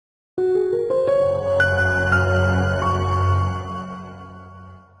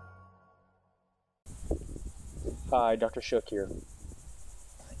Hi, Dr. Shook here.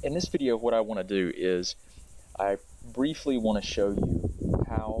 In this video, what I want to do is I briefly want to show you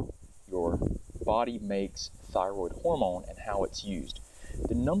how your body makes thyroid hormone and how it's used.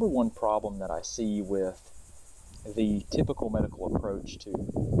 The number one problem that I see with the typical medical approach to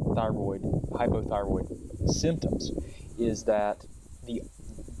thyroid, hypothyroid symptoms is that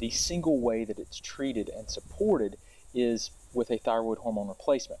the single way that it's treated and supported is with a thyroid hormone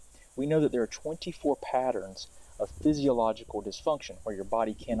replacement. We know that there are 24 patterns of physiological dysfunction where your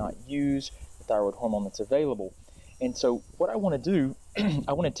body cannot use the thyroid hormone that's available. And so what I want to do,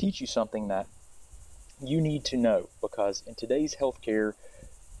 I want to teach you something that you need to know, because in today's healthcare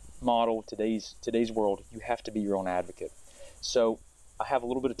model, today's world, you have to be your own advocate. So I have a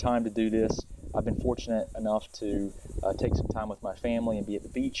little bit of time to do this. I've been fortunate enough to take some time with my family and be at the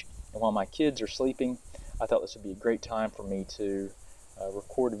beach. And while my kids are sleeping, I thought this would be a great time for me to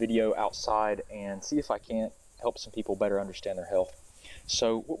record a video outside and see if I can't help some people better understand their health.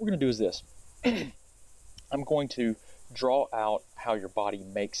 So what we're going to do is this. I'm going to draw out how your body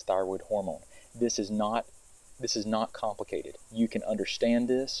makes thyroid hormone. This is not complicated. You can understand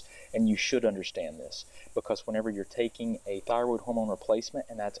this, and you should understand this, because whenever you're taking a thyroid hormone replacement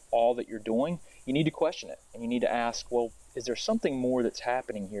and that's all that you're doing, you need to question it, and you need to ask, well, is there something more that's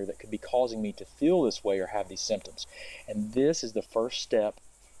happening here that could be causing me to feel this way or have these symptoms? And this is the first step.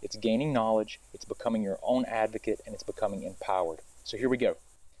 It's gaining knowledge, it's becoming your own advocate, and it's becoming empowered. So here we go.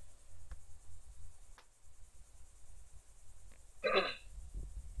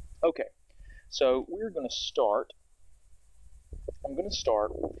 Okay, so we're going to start. I'm going to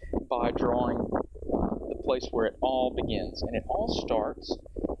start by drawing the place where it all begins. And it all starts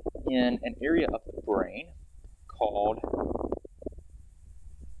in an area of the brain called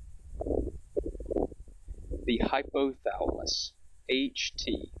the hypothalamus.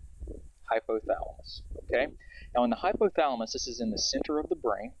 HT, hypothalamus, okay? Now in the hypothalamus, this is in the center of the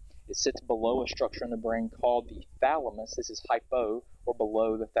brain. It sits below a structure in the brain called the thalamus. This is hypo, or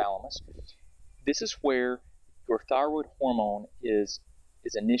below the thalamus. This is where your thyroid hormone is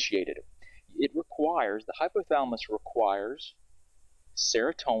initiated. The hypothalamus requires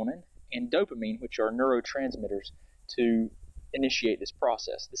serotonin and dopamine, which are neurotransmitters, to initiate this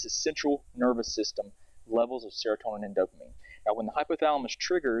process. This is central nervous system levels of serotonin and dopamine. Now, when the hypothalamus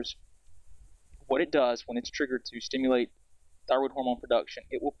triggers, what it does when it's triggered to stimulate thyroid hormone production,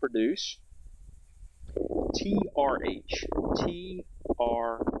 it will produce TRH,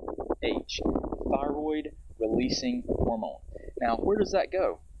 thyroid releasing hormone. Now, where does that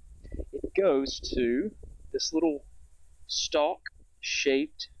go? It goes to this little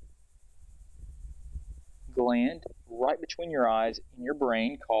stalk-shaped gland right between your eyes in your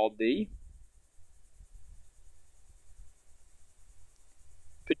brain called the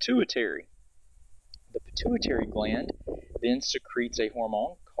pituitary. The pituitary gland then secretes a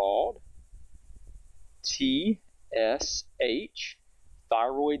hormone called TSH,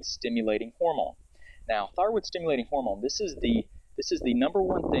 thyroid stimulating hormone. Now, thyroid stimulating hormone, this is the number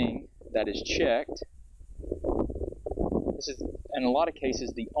one thing that is checked. This is, in a lot of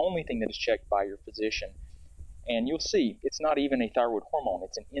cases, the only thing that is checked by your physician. And you'll see, it's not even a thyroid hormone,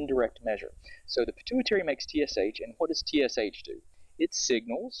 it's an indirect measure. So the pituitary makes TSH, and what does TSH do? It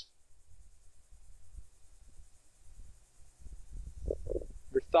signals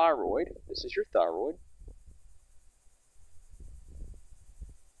your thyroid, this is your thyroid,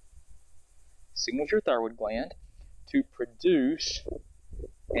 signals your thyroid gland to produce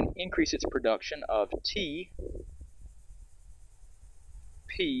and increase its production of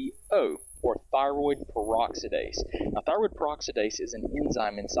TPO, or thyroid peroxidase. Now, thyroid peroxidase is an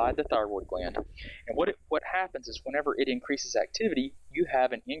enzyme inside the thyroid gland, and what happens is whenever it increases activity, you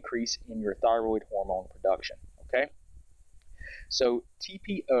have an increase in your thyroid hormone production, okay? So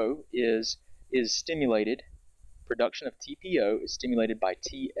TPO is stimulated, production of TPO is stimulated by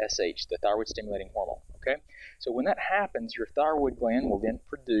TSH, the thyroid stimulating hormone, okay? So when that happens, your thyroid gland will then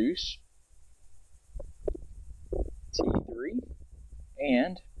produce T3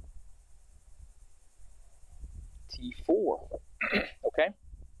 and T4, okay?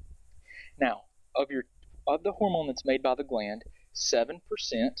 Now, of the hormone that's made by the gland,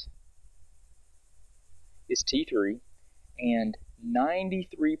 7% is T3 and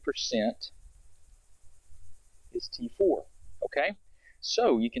 93% is T4, okay?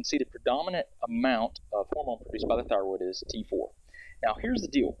 So you can see the predominant amount of hormone produced by the thyroid is T4. Now here's the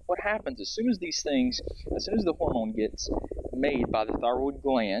deal. What happens as soon as the hormone gets made by the thyroid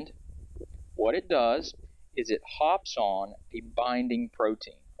gland, what it does is it hops on a binding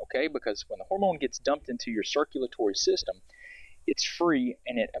protein, okay? Because when the hormone gets dumped into your circulatory system, it's free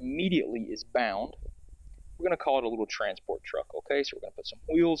and it immediately is bound we're going to call it a little transport truck, okay? So we're going to put some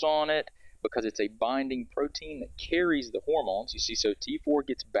wheels on it because it's a binding protein that carries the hormones. You see, so T4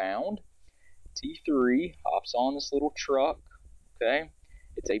 gets bound, T3 hops on this little truck, okay?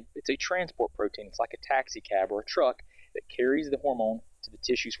 It's a transport protein. It's like a taxi cab or a truck that carries the hormone to the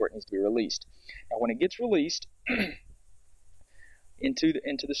tissues where it needs to be released. Now, when it gets released into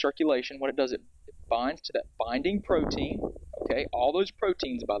the circulation, what it does, it binds to that binding protein, okay? All those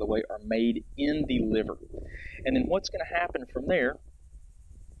proteins, by the way, are made in the liver. And then what's going to happen from there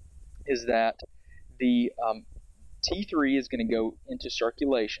is that the T3 is going to go into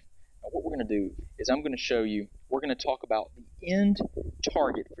circulation. Now, what we're going to do is I'm going to show you, we're going to talk about the end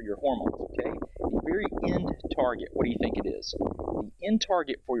target for your hormones, okay? The very end target, what do you think it is? The end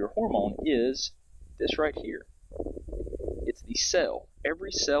target for your hormone is this right here. It's the cell.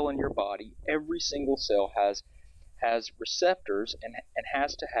 Every cell in your body, every single cell has receptors and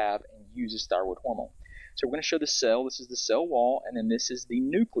has to have and uses thyroid hormone. So we're going to show the cell. This is the cell wall, and then this is the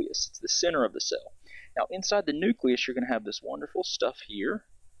nucleus. It's the center of the cell. Now, inside the nucleus, you're going to have this wonderful stuff here.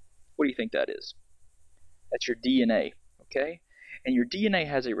 What do you think that is? That's your DNA, okay? And your DNA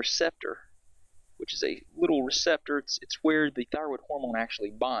has a receptor, which is a little receptor. It's where the thyroid hormone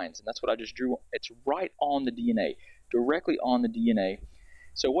actually binds, and that's what I just drew. It's right on the DNA, directly on the DNA.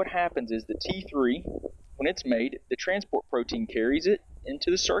 So what happens is the T3, when it's made, the transport protein carries it into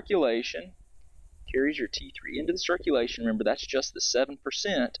the circulation, carries your T3 into the circulation. Remember, that's just the 7%.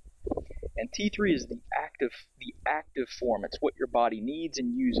 And T3 is the active form. It's what your body needs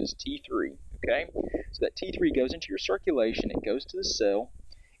and uses, T3, okay? So that T3 goes into your circulation. It goes to the cell.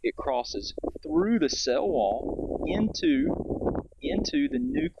 It crosses through the cell wall into the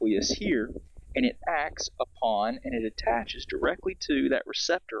nucleus here, and it acts upon and it attaches directly to that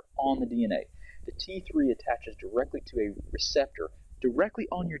receptor on the DNA. The T3 attaches directly to a receptor directly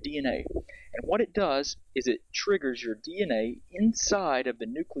on your DNA. And what it does is it triggers your DNA inside of the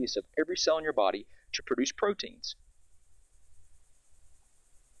nucleus of every cell in your body to produce proteins.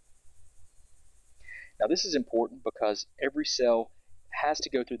 Now, this is important because every cell has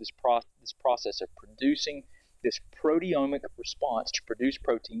to go through this process of producing this proteomic response to produce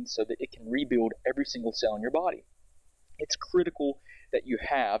proteins so that it can rebuild every single cell in your body. It's critical that you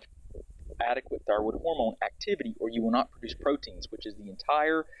have adequate thyroid hormone activity or you will not produce proteins, which is the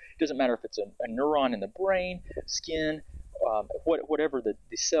entire, doesn't matter if it's a neuron in the brain, skin, whatever the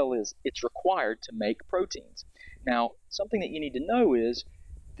cell is, it's required to make proteins. Now, something that you need to know is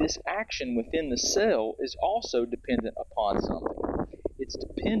this action within the cell is also dependent upon something. It's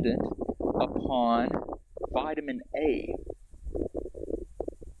dependent upon vitamin A.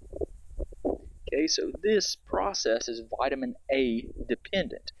 Okay, so this process is vitamin A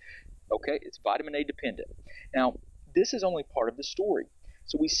dependent. Okay, it's vitamin A dependent. Now, this is only part of the story.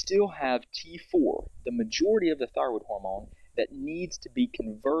 So we still have T4, the majority of the thyroid hormone, that needs to be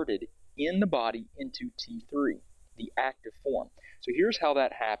converted in the body into T3, the active form. So here's how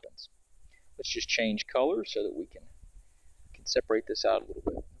that happens. Let's just change color so that we can separate this out a little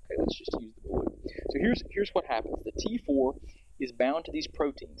bit. Okay, let's just use the blue. So here's what happens. The T4 is bound to these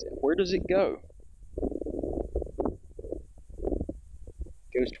proteins, and where does it go?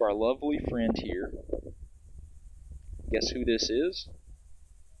 It goes to our lovely friend here. Guess who this is?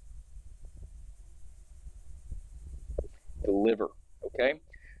 The liver, okay?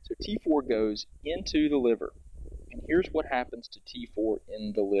 So T4 goes into the liver. And here's what happens to T4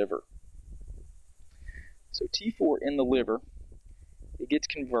 in the liver. So T4 in the liver, it gets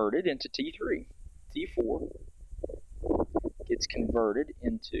converted into T3. T4 gets converted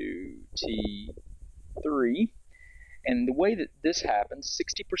into T3. And the way that this happens,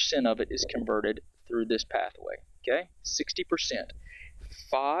 60% of it is converted through this pathway, okay? 60%.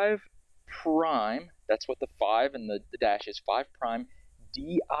 5 prime, that's what the 5 and the dash is, 5 prime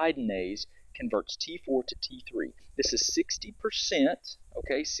deiodinase converts T4 to T3. This is 60%,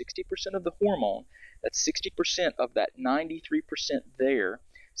 okay? 60% of the hormone. That's 60% of that 93% there.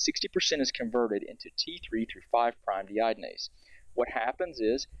 60% is converted into T3 through 5 prime deiodinase. What happens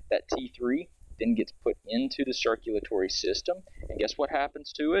is that T3 then gets put into the circulatory system, and guess what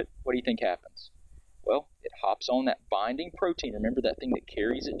happens to it? What do you think happens? Well, it hops on that binding protein. Remember that thing that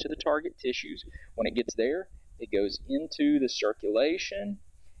carries it to the target tissues? When it gets there, it goes into the circulation.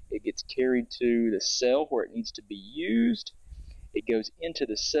 It gets carried to the cell where it needs to be used. It goes into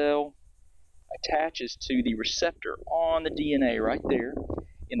the cell, attaches to the receptor on the DNA right there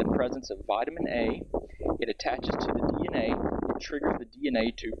in the presence of vitamin A. It attaches to the DNA. It triggers the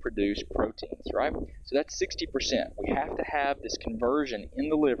DNA to produce proteins, right? So that's 60%. We have to have this conversion in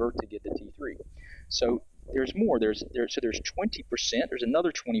the liver to get the T3. So there's more. There's 20%. There's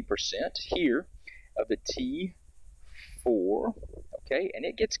another 20% here, of the T4, okay, and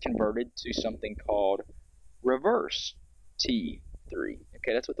it gets converted to something called reverse T3.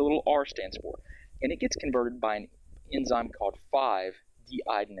 Okay, that's what the little R stands for. And it gets converted by an enzyme called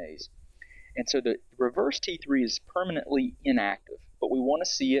 5-deiodinase. And so the reverse T3 is permanently inactive, but we want to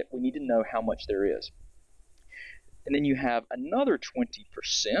see it. We need to know how much there is. And then you have another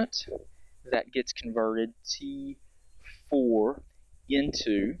 20% that gets converted T4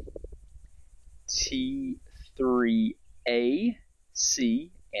 into T3A,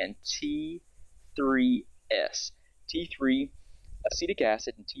 C, and T3S. T3 acetic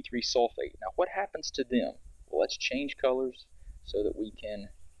acid and T3 sulfate. Now what happens to them? Well, let's change colors so that we can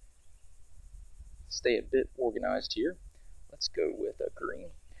stay a bit organized here. Let's go with a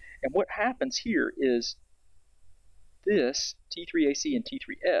green. And what happens here is this T3AC and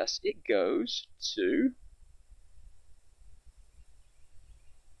T3S, it goes to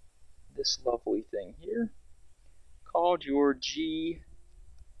this lovely thing here called your GI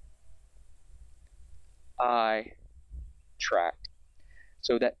tract.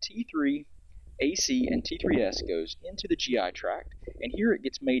 So that T3AC and T3S goes into the GI tract, and here it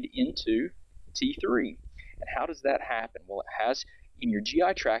gets made into T3. And how does that happen? Well, it has, in your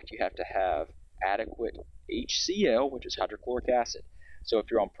GI tract, you have to have adequate HCl, which is hydrochloric acid. So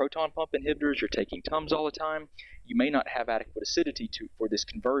if you're on proton pump inhibitors, you're taking Tums all the time, you may not have adequate acidity for this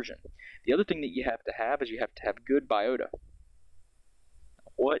conversion. The other thing that you have to have is you have to have good biota.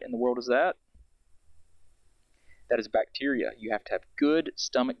 What in the world is that? That is bacteria. You have to have good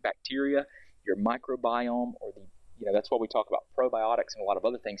stomach bacteria, your microbiome, or that's why we talk about probiotics and a lot of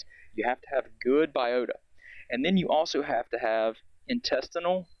other things. You have to have good biota. And then you also have to have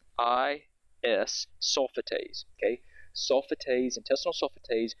intestinal IS sulfatase. Okay? Sulfatase, intestinal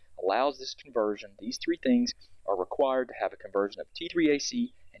sulfatase allows this conversion. These three things are required to have a conversion of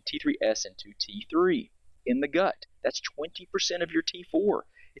T3AC and T3S into T3 in the gut. That's 20% of your T4.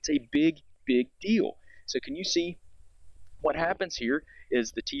 It's a big, big deal. So can you see what happens here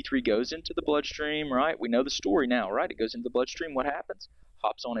is the T3 goes into the bloodstream, right? We know the story now, right? It goes into the bloodstream. What happens?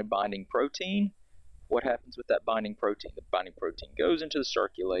 Hops on a binding protein. What happens with that binding protein? The binding protein goes into the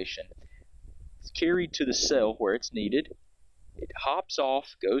circulation. It's carried to the cell where it's needed. It hops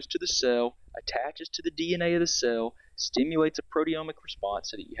off, goes to the cell, attaches to the DNA of the cell, stimulates a proteomic response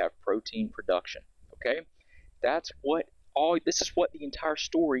so that you have protein production. Okay? This is what the entire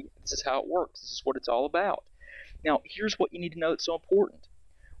story, this is how it works. This is what it's all about. Now, here's what you need to know that's so important.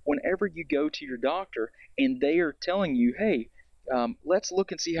 Whenever you go to your doctor and they are telling you, hey, let's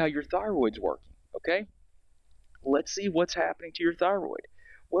look and see how your thyroid's working, okay? Let's see what's happening to your thyroid.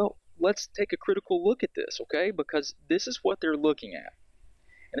 Well, let's take a critical look at this, okay? Because this is what they're looking at.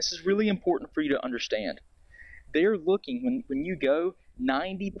 And this is really important for you to understand. They're looking, when you go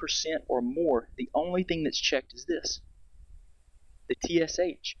 90% or more, the only thing that's checked is this. The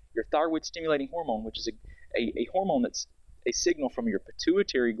TSH, your thyroid stimulating hormone, which is a hormone that's a signal from your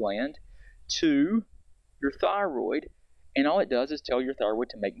pituitary gland to your thyroid, and all it does is tell your thyroid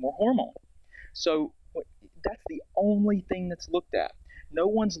to make more hormone. So that's the only thing that's looked at. No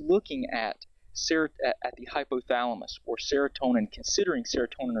one's looking at the hypothalamus or serotonin, considering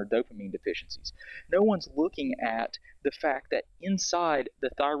serotonin or dopamine deficiencies. No one's looking at the fact that inside the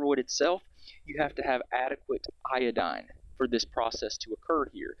thyroid itself, you have to have adequate iodine for this process to occur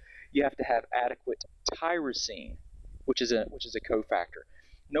here. You have to have adequate tyrosine, which is a cofactor.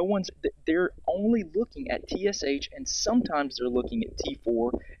 They're only looking at TSH, and sometimes they're looking at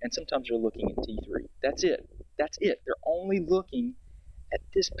T4, and sometimes they're looking at T3. That's it. That's it. They're only looking at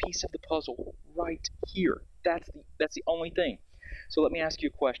this piece of the puzzle right here. That's the only thing. So let me ask you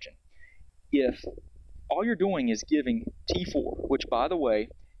a question. If all you're doing is giving T4, which, by the way,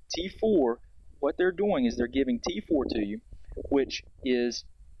 T4, what they're doing is they're giving T4 to you, which is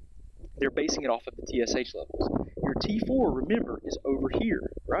they're basing it off of the TSH levels. Your T4, remember, is over here,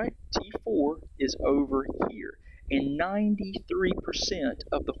 right? T4 is over here. And 93%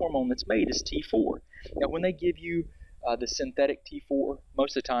 of the hormone that's made is T4. Now, when they give you the synthetic T4,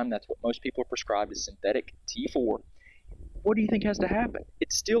 most of the time that's what most people are prescribed is synthetic T4. What do you think has to happen?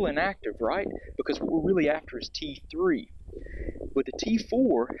 It's still inactive, right? Because what we're really after is T3. But the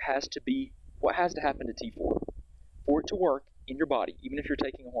T4 has to be, what has to happen to T4? For it to work in your body, even if you're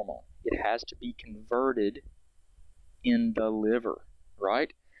taking a hormone, it has to be converted in the liver,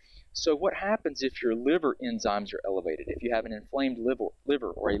 right? So what happens if your liver enzymes are elevated, if you have an inflamed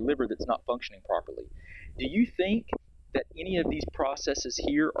liver or a liver that's not functioning properly? Do you think that any of these processes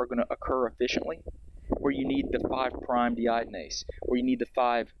here are going to occur efficiently? Where you need the 5'-deiodinase, where you need the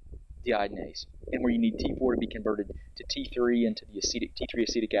 5-deiodinase, and where you need T4 to be converted to T3 and to the T3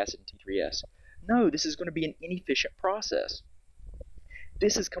 acetic acid and T3S? No, this is going to be an inefficient process.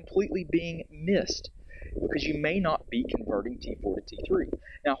 This is completely being missed because you may not be converting T4 to T3.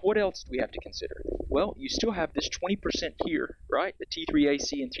 Now, what else do we have to consider? Well, you still have this 20% here, right? The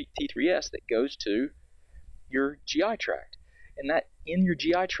T3AC and T3S that goes to your GI tract. And that in your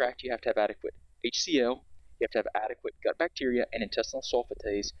GI tract, you have to have adequate HCl, you have to have adequate gut bacteria and intestinal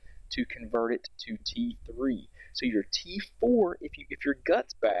sulfatase to convert it to T3. So your T4, if your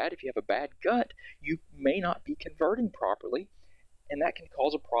gut's bad, if you have a bad gut, you may not be converting properly, and that can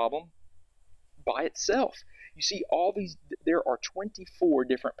cause a problem by itself. You see, all these, there are 24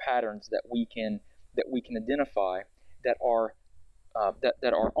 different patterns that we can identify that are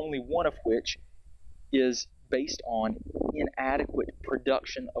only one of which is based on inadequate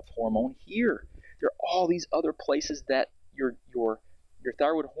production of hormone here. There are all these other places that your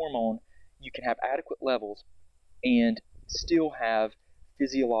thyroid hormone, you can have adequate levels and still have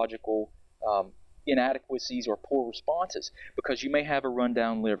physiological inadequacies or poor responses, because you may have a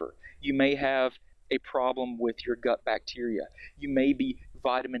rundown liver, you may have a problem with your gut bacteria, you may be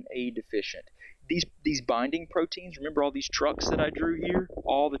vitamin A deficient. These binding proteins, remember all these trucks that I drew here?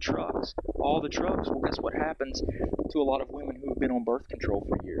 All the trucks. Well, guess what happens to a lot of women who have been on birth control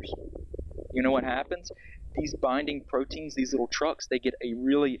for years? You know what happens? These binding proteins, these little trucks, they get a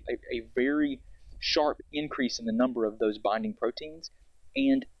very sharp increase in the number of those binding proteins,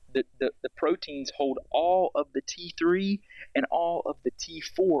 and the proteins hold all of the T3 and all of the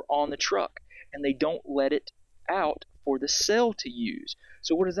T4 on the truck, and they don't let it out for the cell to use.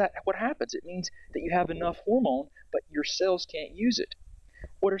 So what happens? It means that you have enough hormone, but your cells can't use it.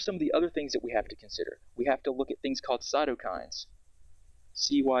 What are some of the other things that we have to consider? We have to look at things called cytokines.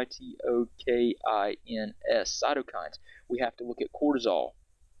 C-Y-T-O-K-I-N-S, cytokines. We have to look at cortisol,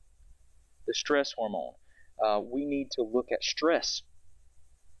 the stress hormone. We need to look at stress,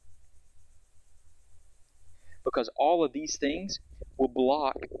 because all of these things will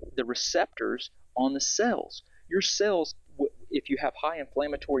block the receptors on the cells. Your cells, if you have high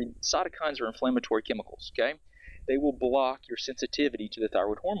inflammatory cytokines or inflammatory chemicals, okay, they will block your sensitivity to the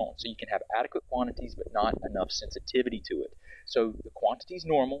thyroid hormone. So you can have adequate quantities but not enough sensitivity to it. So the quantity is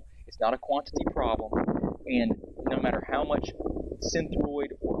normal, it's not a quantity problem, and no matter how much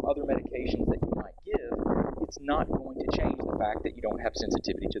Synthroid or other medications that you might give, it's not going to change the fact that you don't have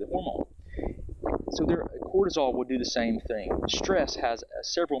sensitivity to the hormone. So cortisol will do the same thing. Stress has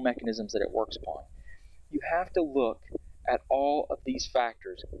several mechanisms that it works upon. You have to look at all of these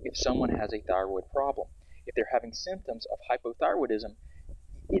factors if someone has a thyroid problem. If they're having symptoms of hypothyroidism,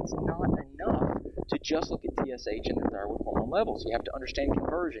 it's not enough to just look at TSH and the thyroid hormone levels. You have to understand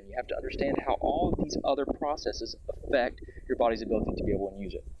conversion. You have to understand how all of these other processes affect your body's ability to be able to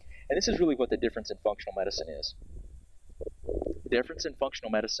use it. And this is really what the difference in functional medicine is. The difference in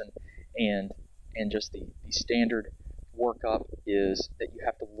functional medicine and just the standard workup is that you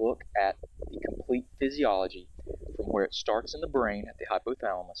have to look at the complete physiology from where it starts in the brain at the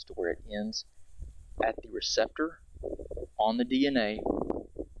hypothalamus to where it ends at the receptor on the DNA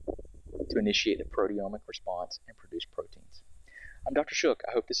to initiate the proteomic response and produce proteins. I'm Dr. Shook.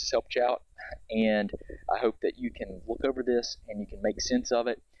 I hope this has helped you out, and I hope that you can look over this and you can make sense of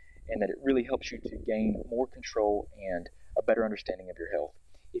it, and that it really helps you to gain more control and a better understanding of your health.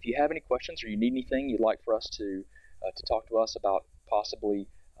 If you have any questions or you need anything you'd like for us to talk to us about possibly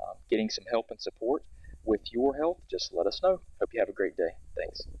getting some help and support with your health, just let us know. Hope you have a great day.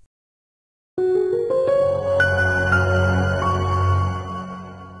 Thanks.